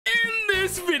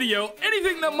this video,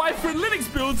 anything that my friend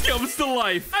Linux builds comes to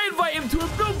life. I invite him to a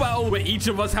build battle where each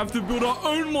of us have to build our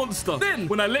own monster. Then,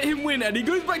 when I let him win and he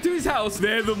goes back to his house,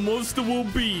 there the monster will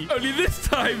be. Only this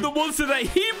time, the monster that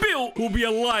he built will be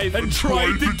alive and try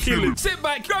to kill him. Sit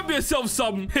back, grab yourself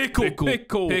some pickle.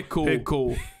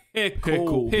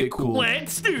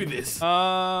 Let's do this. And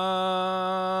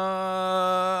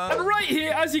right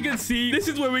here, as you can see, this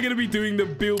is where we're going to be doing the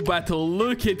build battle.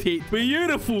 Look at it.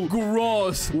 Beautiful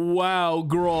grass. Wow,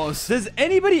 grass. Does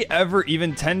anybody ever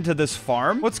even tend to this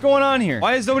farm? What's going on here?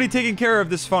 Why is nobody taking care of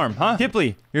this farm, huh?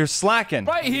 Kipley, you're slacking.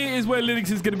 Right here is where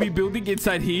Linux is going to be building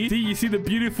inside here. See, you see the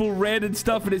beautiful red and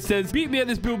stuff, and it says, beat me at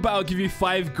this build battle, I'll give you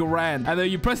 5 grand. And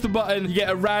then you press the button, you get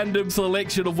a random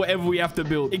selection of whatever we have to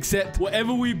build. Except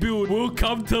whatever we build will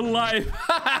come to life.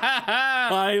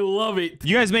 I love it.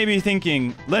 You guys may be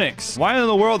thinking, Linux, why in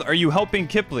the world are you helping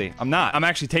Kipley? I'm not. I'm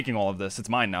actually taking all of this. It's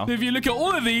mine now. So if you look at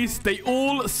all of these, they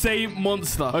all say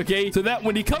monster, okay? So that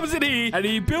when he comes in here and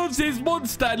he builds his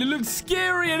monster and it looks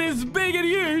scary and it's big and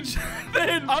huge,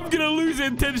 then I'm gonna lose it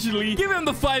intentionally. Give him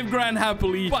the 5 grand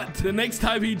happily. But the next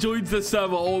time he joins the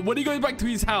server or when he goes back to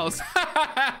his house,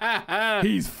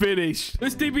 he's finished.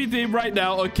 Let's TP him right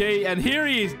now, okay? And here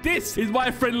he is. This is my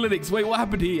friend Linux. Wait, what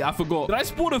happened here? I forgot. Did I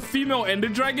spawn a female ender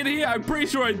dragon here? I'm pretty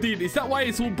sure I did. Is that why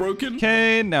it's all broken?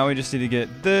 Okay, now we just need to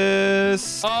get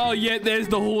this. Oh, yeah, there's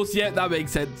the horse. Yeah, that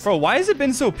makes sense. Bro, why has it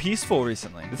been so peaceful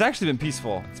recently? It's actually been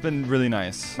peaceful. It's been really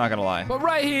nice. Not gonna lie. But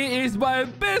right here is my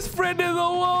best friend in the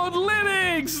world,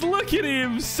 Linux. Look at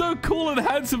him. So cool and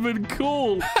handsome and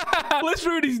cool. Let's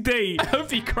ruin his day. I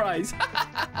hope he cries.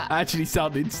 I actually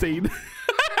sound insane.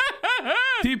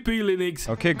 TP Linux.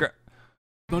 Okay, great.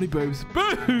 Doni boobs.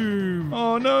 Boom.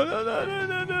 Oh, no.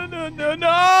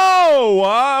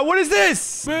 What is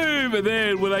this? Boom. And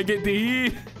then when I get to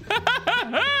here,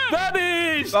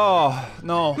 vanish. Oh,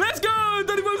 no. Let's go.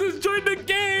 Doni boobs has joined the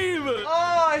game.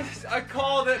 Oh, I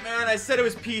called it, man. I said it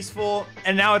was peaceful,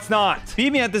 and now it's not.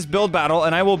 Beat me at this build battle,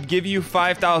 and I will give you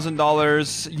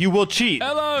 $5,000. You will cheat.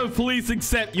 Hello, please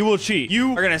accept. You will cheat.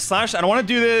 You are gonna slash. I don't want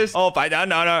to do this. Oh, no.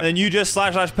 And then you just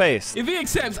slash paste. If he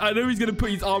accepts, I know he's gonna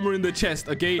put his armor in the chest,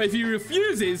 okay? But if he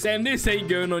refuses, then this ain't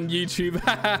going on YouTube.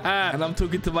 And I'm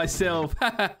talking to myself.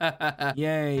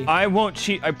 Yay. I won't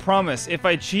cheat. I promise. If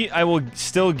I cheat, I will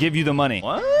still give you the money.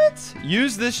 What?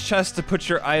 Use this chest to put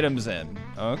your items in.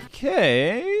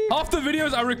 Okay. Half the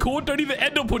videos I record don't even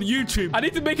end up on YouTube. I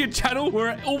need to make a channel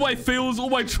where all my fails, all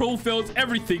my troll fails,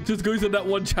 everything just goes on that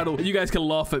one channel. And you guys can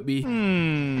laugh at me.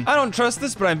 I don't trust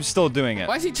this, but I'm still doing it.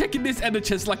 Why is he checking this ender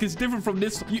chest like it's different from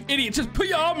this? You idiot. Just put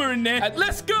your armor in there and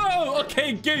let's go.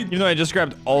 Okay, good. Even though I just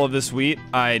grabbed all of this wheat,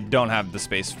 I don't have the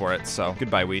space for it. So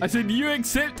goodbye, wheat. I said you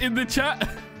accept in the chat.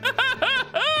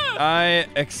 I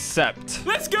accept.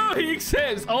 Let's go. He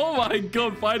accepts. Oh my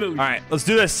god, finally. All right, let's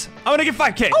do this. I want to get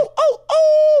 5K. Oh.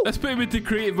 Let's put him into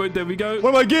creative mode. There we go.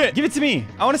 What do I get? Give it to me.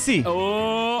 I want to see.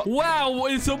 Oh, wow.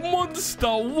 It's a monster.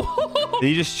 Whoa. Did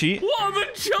he just cheat? What are the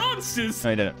chances?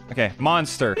 No, he didn't. Okay,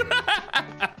 monster.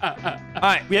 All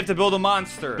right, we have to build a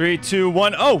monster. 3, 2,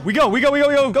 1. Oh, we go.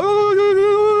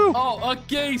 Go. Oh,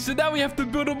 okay. So now we have to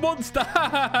build a monster.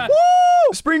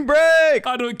 Woo! Spring break.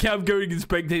 I don't care. I'm going and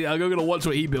spectating. I'm going to watch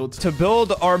what he builds. To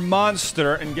build our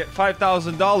monster and get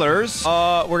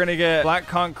 $5,000, we're going to get black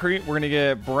concrete. We're going to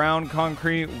get brown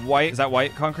concrete. White. Is that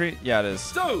white concrete? Yeah, it is.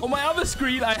 So, on my other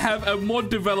screen, I have a mod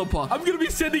developer. I'm going to be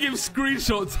sending him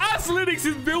screenshots as Linux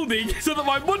is building so that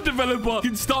my mod developer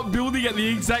can start building at the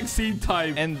exact same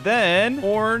time. And then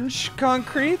orange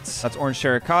concrete. That's orange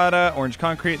terracotta, orange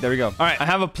concrete. There we go. All right, I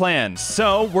have a plan.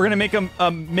 So, we're going to make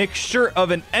a mixture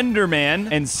of an Enderman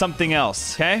and something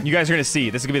else, okay? You guys are going to see.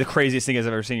 This is going to be the craziest thing you guys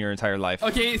have ever seen in your entire life.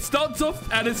 Okay, it starts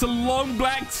off and it's a long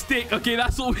black stick. Okay,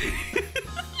 that's all.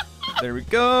 There we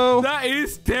go. That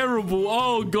is terrible.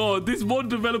 Oh, God. This mod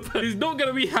developer is not going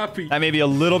to be happy. That may be a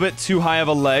little bit too high of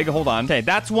a leg. Hold on. Okay,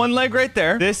 that's one leg right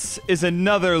there. This is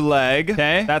another leg.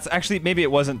 Okay, that's actually, maybe it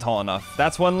wasn't tall enough.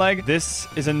 That's one leg. This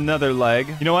is another leg.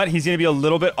 You know what? He's going to be a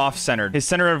little bit off-centered. His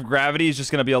center of gravity is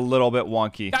just going to be a little bit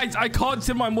wonky. Guys, I can't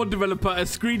send my mod developer a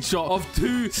screenshot of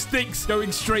 2 sticks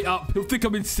going straight up. He'll think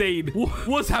I'm insane.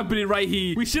 What's happening right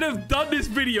here? We should have done this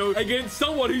video against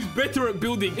someone who's better at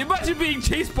building. Imagine being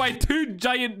chased by 2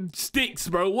 giant sticks,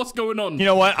 bro. What's going on? You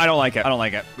know what? I don't like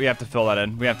it. We have to fill that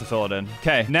in.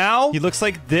 Okay, now he looks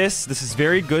like this. This is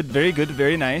very good,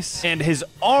 very nice. And his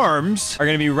arms are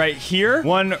going to be right here.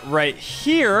 One right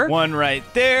here. One right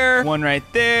there. One right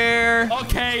there.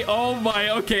 Okay, oh my.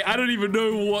 Okay, I don't even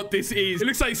know what this is. It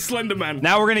looks like Slender Man.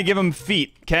 Now we're going to give him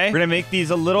feet, okay? We're going to make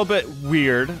these a little bit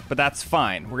weird, but that's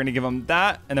fine. We're going to give him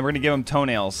that, and then we're going to give him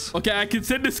toenails. Okay, I can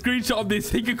send a screenshot of this.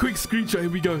 Take a quick screenshot. Here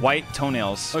we go. White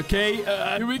toenails. Okay.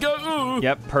 Okay, here we go. Ooh.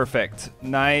 Yep, perfect.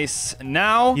 Nice.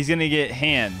 Now he's gonna get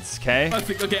hands, okay?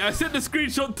 Perfect. Okay, I sent the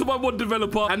screenshot to my mod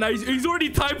developer, and now he's already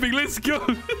typing. Let's go.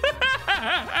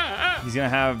 He's gonna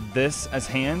have this as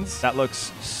hands. That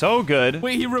looks so good.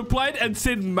 Wait, he replied and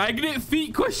said magnet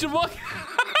feet, question mark?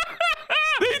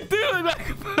 They do it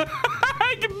like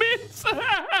magnets.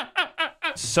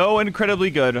 So incredibly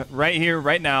good. Right here,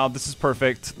 right now. This is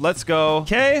perfect. Let's go.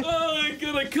 Okay. Oh my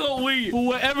god, I can't wait for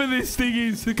whatever this thing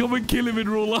is to come and kill him in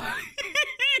real life.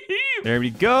 There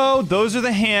we go. Those are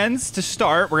the hands to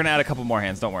start. We're going to add a couple more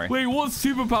hands. Don't worry. Wait, what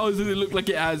superpowers does it look like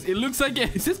it has? It looks like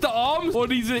it... Is this the arms or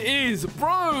these it is?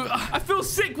 Bro, I feel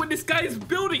sick when this guy is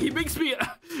building. He makes me...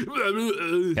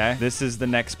 Okay. This is the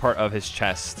next part of his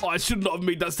chest. Oh, I should not have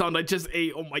made that sound. I just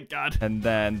ate. Oh my god. And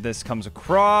then this comes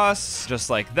across just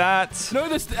like that. No,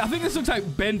 I think this looks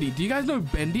like Bendy. Do you guys know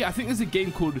Bendy? I think there's a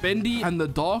game called Bendy and the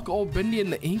Dark or Bendy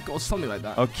and the Ink or something like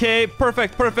that. Okay,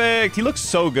 perfect, perfect. He looks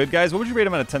so good, guys. What would you rate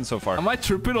him out of 10 so far? Am I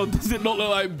tripping or does it not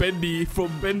look like Bendy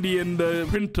from Bendy and the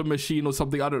printer machine or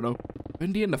something? I don't know.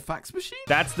 Bendy and the fax machine?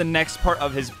 That's the next part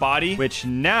of his body, which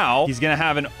now he's going to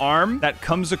have an arm that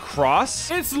comes across.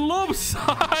 It's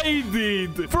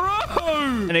lopsided, bro.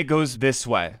 And it goes this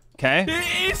way. Okay.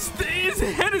 His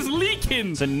head is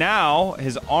leaking. So now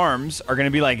his arms are going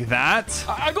to be like that.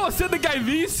 I got to send the guy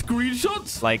these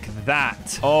screenshots. Like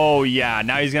that. Oh, yeah.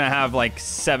 Now he's going to have like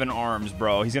 7 arms,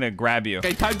 bro. He's going to grab you.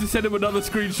 Okay, time to send him another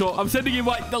screenshot. I'm sending him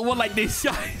like the one like this,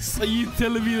 guys. Are you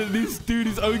telling me that this dude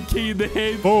is okay in the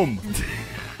head? Boom.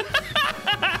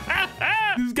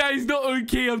 This guy's not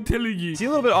okay, I'm telling you. Is he a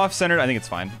little bit off-centered? I think it's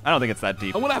fine. I don't think it's that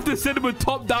deep. I'm gonna have to send him a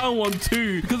top-down one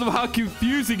too because of how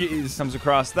confusing it is. Comes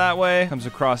across that way. Comes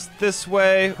across this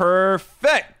way.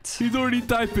 Perfect. He's already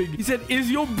typing. He said, is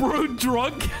your bro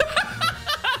drunk?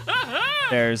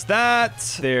 There's that.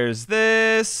 There's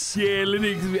this. Yeah,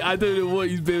 Linux, I don't know what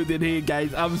he's building here,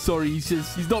 guys. I'm sorry.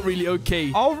 He's not really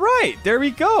okay. All right. There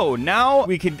we go. Now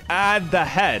we can add the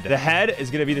head. The head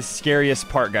is going to be the scariest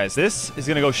part, guys. This is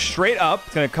going to go straight up.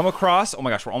 It's going to come across. Oh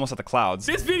my gosh, we're almost at the clouds.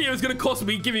 This video is going to cost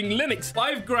me giving Linux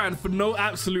 5 grand for no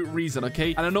absolute reason,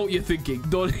 okay? And I know what you're thinking.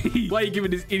 Doni, why are you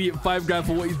giving this idiot 5 grand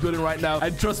for what he's building right now?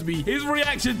 And trust me, his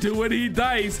reaction to when he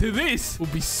dies to this will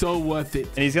be so worth it.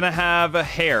 And he's going to have a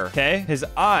hair, okay? His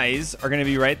eyes are going to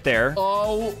be right there.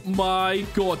 Oh my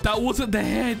god, that wasn't the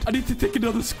head. I need to take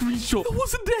another screenshot. That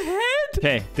wasn't the head.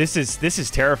 Okay, this is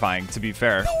terrifying, to be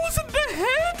fair. That wasn't the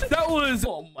head. That was...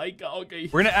 Oh my god, okay.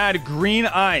 We're going to add green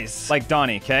eyes like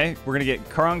Doni, okay? We're going to get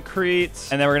concrete,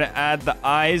 and then we're going to add the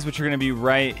eyes, which are going to be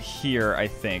right here, I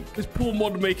think. This poor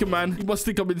mod maker, man. He must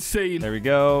think I'm insane. There we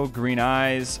go. Green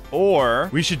eyes. Or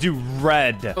we should do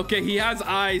red. Okay, he has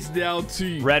eyes now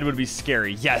too. Red would be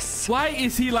scary. Yes. Why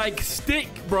is he like stick,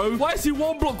 bro? Why is he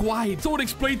 1 block wide? Someone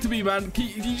explain to me, man. Can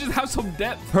you just have some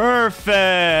depth?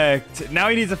 Perfect. Now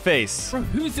he needs a face. Bro,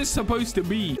 who's this supposed to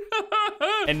be?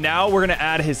 And now we're going to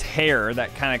add his hair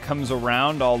that kind of comes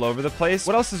around all over the place.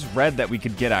 What else is red that we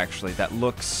could get, actually, that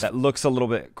looks a little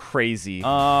bit crazy?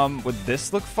 Would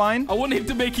this look fine? I want him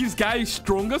to make his guy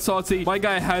stronger, so I'd say my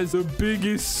guy has the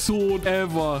biggest sword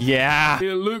ever. Yeah.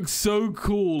 It looks so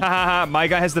cool. My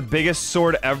guy has the biggest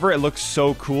sword ever. It looks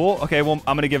so cool. Okay, well,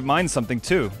 I'm going to give mine something,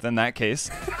 too, in that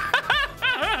case.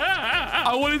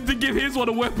 I wanted to give his one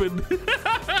a weapon.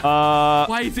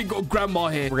 Why is it got grandma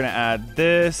hair? We're gonna add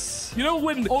this. You know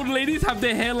when old ladies have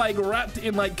their hair like wrapped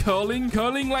in like curling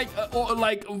like or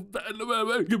like.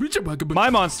 My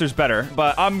monster's better,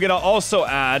 but I'm gonna also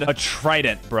add a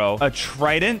trident, bro. A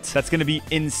trident that's gonna be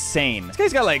insane. This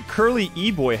guy's got like curly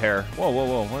e-boy hair. Whoa, whoa,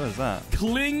 whoa! What is that?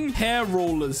 Cling hair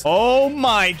rollers. Oh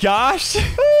my gosh!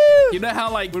 You know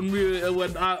how like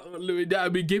when I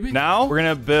be giving. Now we're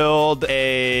gonna build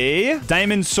a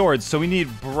diamond sword. So we need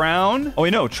brown. Oh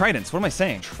wait, no, tridents. What am I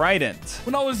saying? Trident.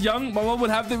 When I was young, my mom would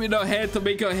have them in her hair to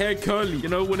make her hair curly. You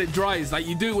know, when it dries, like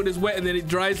you do it when it's wet and then it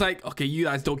dries. Like, okay, you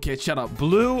guys don't care. Shut up.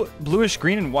 Blue, bluish,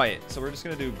 green, and white. So we're just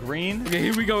gonna do green. Okay,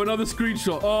 here we go. Another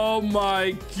screenshot. Oh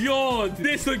my god,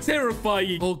 this looks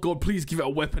terrifying. Oh god, please give it a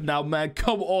weapon now, man.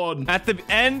 Come on. At the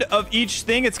end of each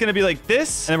thing, it's gonna be like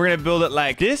this, and then we're gonna build it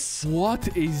like this.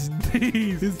 What is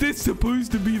this? Is this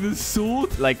supposed to be the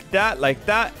sword? Like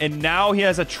that, and now he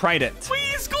has a trident. Wait,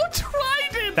 he's got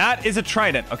trident. That is a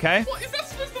trident, okay? What is that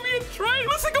supposed to be a trident? It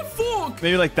looks like a fork.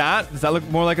 Maybe like that. Does that look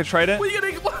more like a trident?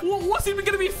 What's even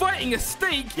gonna be fighting? A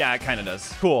steak? Yeah, it kind of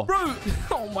does. Cool. Bro,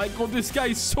 oh my god, this guy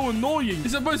is so annoying.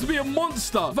 He's supposed to be a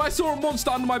monster. If I saw a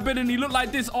monster under my bed and he looked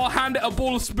like this, I'll hand it a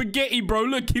bowl of spaghetti, bro.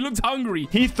 Look, he looks hungry.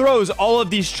 He throws all of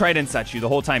these tridents at you the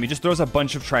whole time. He just throws a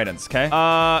bunch of tridents, okay?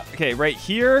 Okay, right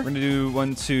here. We're gonna do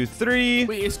 1, 2, 3.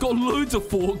 Wait, it's got loads of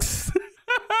forks.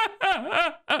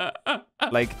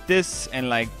 like this and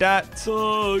like that.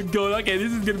 Oh, God. Okay,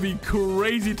 this is going to be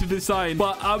crazy to design.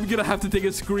 But I'm going to have to take a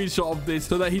screenshot of this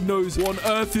so that he knows what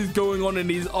on earth is going on in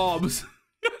his arms.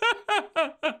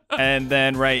 And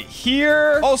then right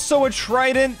here, also a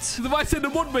trident. So if I send the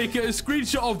mod maker a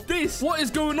screenshot of this, what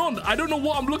is going on? I don't know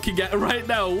what I'm looking at right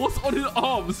now. What's on his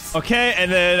arms? Okay,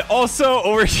 and then also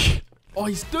over here. Oh,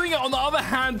 he's doing it on the other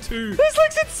hand too. This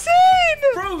looks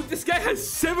insane. Bro, this guy has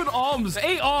 7 arms.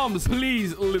 8 arms.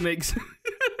 Please, Linux.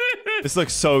 This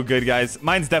looks so good, guys.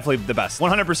 Mine's definitely the best.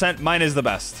 100%, mine is the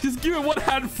best. Just give him one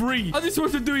hand free. How's he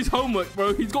supposed to do his homework,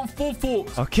 bro? He's got 4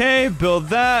 forks. Okay, build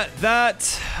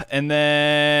that, and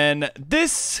then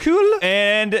this. Cool.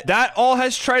 And that all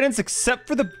has tridents except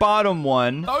for the bottom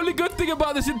one. The only good thing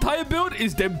about this entire build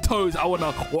is them toes. I wanna...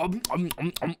 I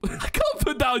can't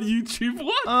put that on YouTube.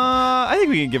 What? I think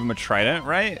we can give him a trident,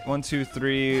 right? 1, 2,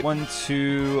 3. 1,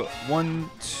 2, 1,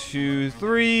 2,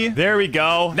 3. There we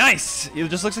go. Nice. It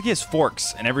just looks like he has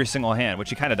forks in every single hand, which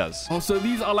he kind of does. Oh, so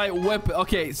these are like weapons.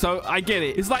 Okay, so I get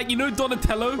it. It's like, you know,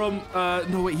 Donatello from,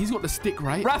 no, wait, he's got the stick,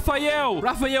 right?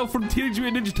 Raphael from Teenage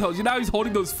Mutant Ninja Turtles. You know how he's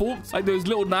holding those forks? Like those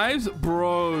little knives?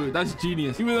 Bro, that's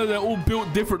genius. Even though they're all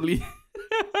built differently.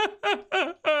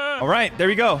 All right, there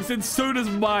we go. He said, so does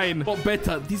mine, but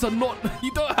better. These are not...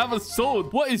 You don't have a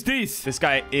sword. What is this? This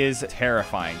guy is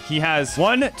terrifying. He has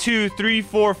 1, 2, 3,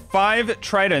 4, 5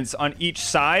 tridents on each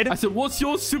side. I said, what's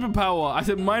your superpower? I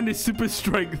said, mine is super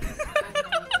strength.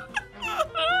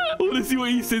 I want to see what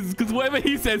he says, because whatever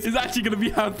he says is actually going to be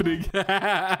happening.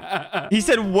 He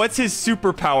said, what's his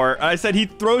superpower? I said, he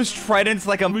throws tridents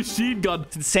like a machine gun.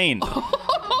 It's insane.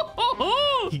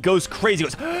 He goes crazy.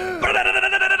 He goes...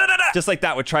 Just like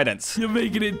that with tridents. You're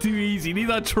making it too easy. These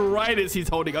are tridents he's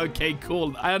holding. Okay,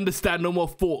 cool. I understand. No more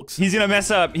forks. He's going to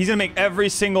mess up. He's going to make every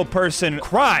single person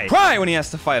cry when he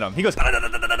has to fight him. He goes...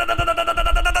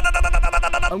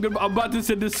 I'm about to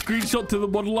send a screenshot to the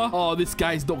modeler. Oh, this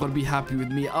guy's not going to be happy with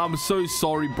me. I'm so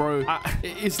sorry, bro.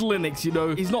 It's Linux, you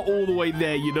know. He's not all the way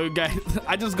there, you know, guys.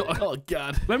 I just got... Oh,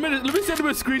 God. Let me send him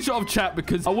a screenshot of chat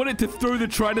because I wanted to throw the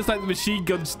tridents like the machine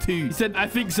guns too. He said, I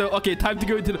think so. Okay, time to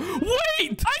go into the...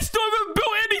 Wait! I still haven't built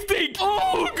anything!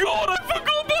 Oh, God. I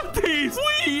forgot about this.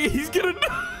 Wait, he's going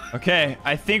to... Okay,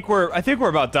 I think we're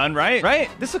about done, right? Right?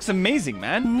 This looks amazing,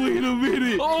 man. Wait a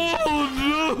minute.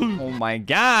 Oh, no. Oh, my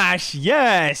gosh.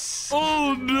 Yes.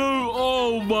 Oh, no.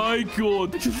 Oh, my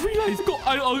God. I just realized.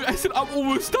 I said I'm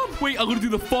almost done. Wait, I'm going to do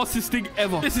the fastest thing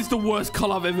ever. This is the worst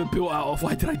color I've ever built out of.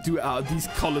 Why did I do it out of these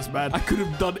colors, man? I could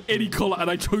have done any color,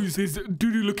 and I chose this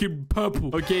doo-doo looking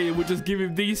purple. Okay, we'll just give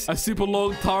him this. A super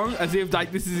long tongue, as if,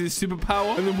 like, this is his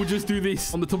superpower. And then we'll just do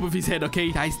this on the top of his head,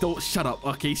 okay? Guys, don't... Shut up.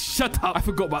 Okay, shut up. I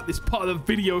forgot about this part of the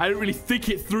video. I didn't really think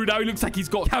it through. Now he looks like he's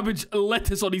got cabbage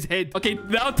lettuce on his head. Okay,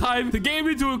 now time to get him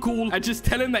into a call and just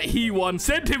tell him that he won.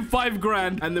 Send him 5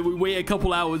 grand, and then we wait a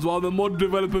couple hours while the mod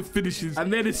developer finishes,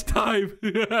 and then it's time.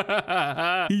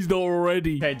 He's not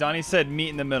ready. Okay, Donnie said meet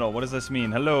in the middle. What does this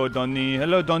mean? Hello, Donnie.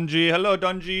 Hello, Donji. Hello,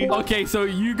 Donji. Okay, so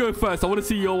you go first. I want to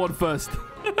see your one first.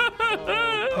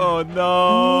 Oh,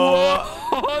 no.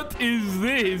 What is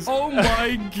this? Oh,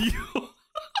 my God.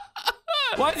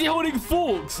 Why is he holding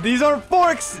forks? These aren't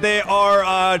forks. They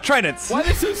are tridents. Why are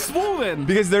they so small then?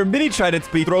 Because they're mini tridents,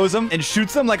 but he throws them and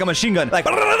shoots them like a machine gun. Like...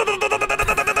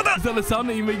 Is that the sound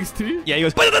that he makes too? Yeah, he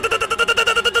goes...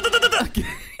 Okay.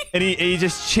 And he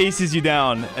just chases you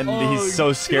down, and he's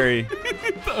so scary.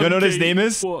 You know what his name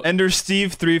is? What? Ender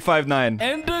Steve 359.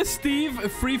 Ender Steve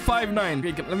 359.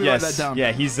 Okay, let me write that down.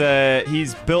 Yeah,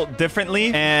 he's built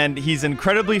differently, and he's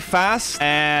incredibly fast,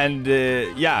 and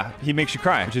yeah, he makes you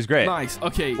cry, which is great. Nice.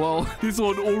 Okay, well, this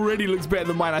one already looks better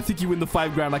than mine. I think you win the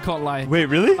 5 grand. I can't lie. Wait,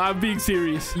 really? I'm being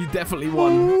serious. You definitely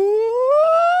won.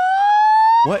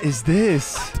 What is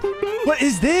this? What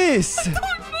is this?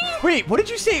 Wait, what did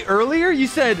you say earlier? You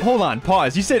said, hold on,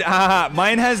 pause. You said,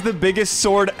 mine has the biggest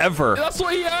sword ever. That's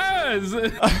what he has.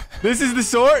 This is the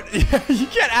sword? You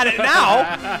can't add it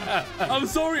now. I'm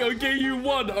sorry, okay? You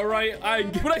won, all right?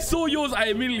 When I saw yours, I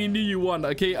immediately knew you won,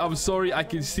 okay? I'm sorry. I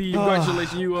can see.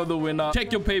 Congratulations, you are the winner.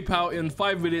 Check your PayPal in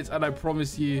 5 minutes, and I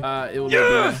promise you it will be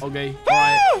okay? All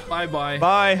right. Bye-bye.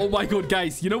 Bye. Oh, my God,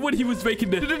 guys. You know when he was making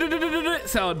the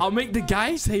sound? I'll make the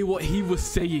guy say what he was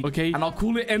saying, okay? And I'll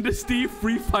call it Ender Steve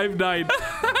 359.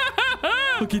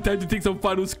 Okay, time to take some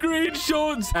final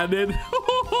screenshots, and then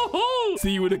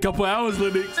see you in a couple hours,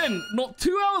 Linux. Then, not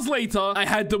 2 hours later, I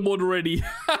had the mod ready.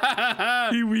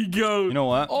 Here we go. You know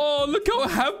what? Oh, look how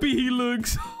happy he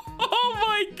looks. Oh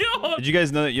my God. god. Did you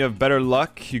guys know that you have better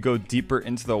luck? You go deeper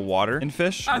into the water in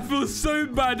fish. I feel so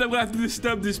bad that I'm gonna have to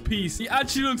disturb this piece. He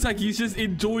actually looks like he's just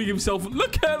enjoying himself.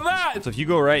 Look at that. So if you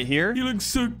go right here, He looks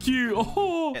so cute.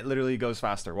 Oh. it literally goes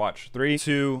faster. Watch. 3,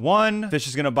 2, 1. Fish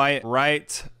is gonna bite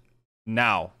right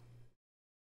now.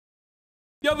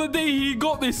 The other day, he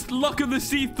got this luck of the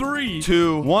sea 3.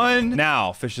 2, 1.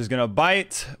 Now. Fish is gonna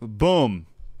bite. Boom.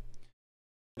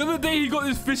 The other day, he got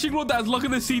this fishing rod that has luck of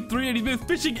the sea 3, and he's been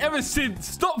fishing ever since.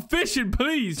 Stop fishing,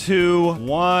 please. 2,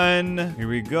 1. Here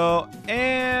we go.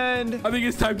 And I think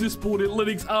it's time to spawn it.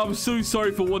 Linux, I'm so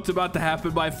sorry for what's about to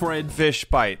happen, my friend. fish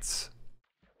bites.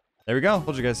 There we go.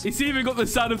 Told you guys. It's even got the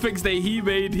sound effects that he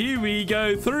made. Here we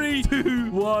go. 3,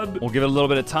 2, 1. We'll give it a little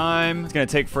bit of time. It's gonna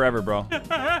take forever, bro.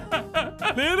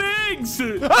 Linux!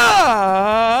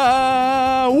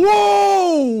 Ah!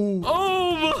 Whoa!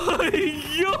 Oh my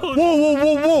god! Whoa, whoa,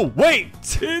 whoa, whoa! Wait!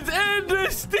 It's Ender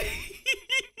Steve!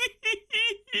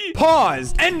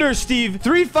 Pause. Ender Steve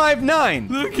 359.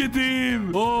 Look at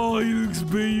him! Oh, he looks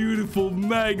beautiful,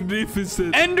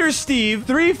 magnificent. Ender Steve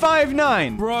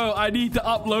 359. Bro, I need to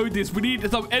upload this. We need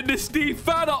some Ender Steve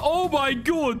fan art. Oh my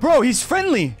god! Bro, he's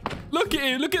friendly. Look at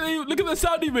him! Look at him! Look at the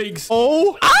sound he makes!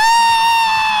 Oh!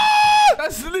 Ah!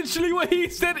 That's literally what he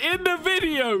said in the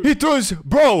video! He throws,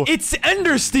 bro. It's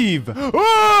Ender Steve.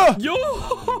 Ah! Yo!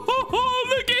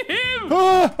 Look at him!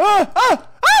 Ah, ah, ah, ah,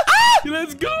 ah!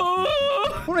 Let's go!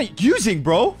 What are you using,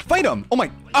 bro? Fight him. Oh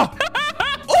my. Oh!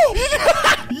 Oh!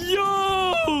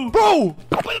 Yo! Bro!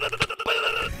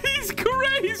 He's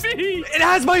crazy! It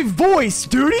has my voice,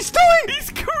 dude. He's throwing. He's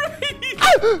crazy!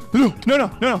 Ah! No, no,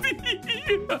 no, no,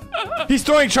 no. He's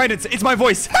throwing tridents. It's my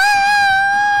voice.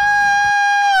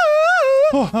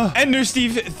 Ender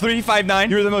Steve 359.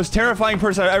 You're the most terrifying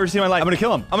person I've ever seen in my life. I'm gonna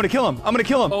kill him. I'm gonna kill him. I'm gonna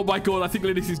kill him. Oh my god, I think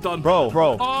Linux is done. Bro.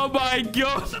 Oh my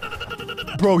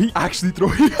god! Bro, he actually threw.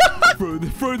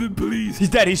 Throw them, please. He's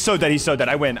dead. He's so dead. He's so dead.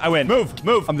 I win. Move.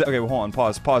 Okay, well, hold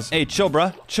on. Pause. Hey, chill,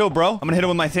 bro. I'm gonna hit him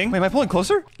with my thing. Wait, am I pulling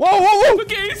closer? Whoa.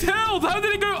 Look at his health. How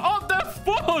did it go up that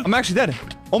far? I'm actually dead.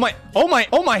 Oh my.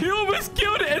 He almost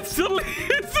killed it and suddenly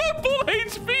it's at full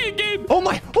HP again. Oh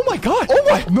my god. Oh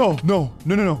my.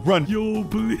 No. Run. Yo,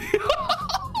 please.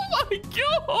 Oh my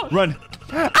god. Run.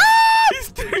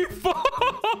 He's too far.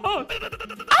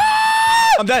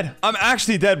 I'm dead. I'm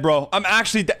actually dead, bro. I'm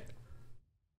actually dead.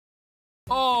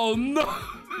 Oh no.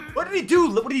 What did he do?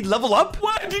 What did he level up?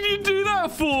 Why did you do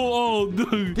that for? Oh no.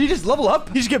 Did he just level up?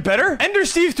 Did he just get better? Ender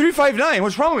Steve 359.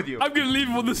 What's wrong with you? I'm gonna leave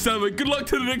him on the server. Good luck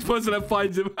to the next person that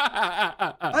finds him.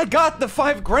 I got the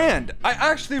 5 grand. I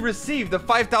actually received the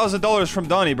 $5,000 from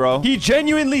Doni, bro. He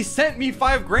genuinely sent me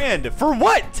 5 grand. For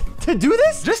what? To do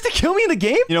this? Just to kill me in the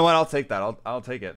game? You know what? I'll take that. I'll take it.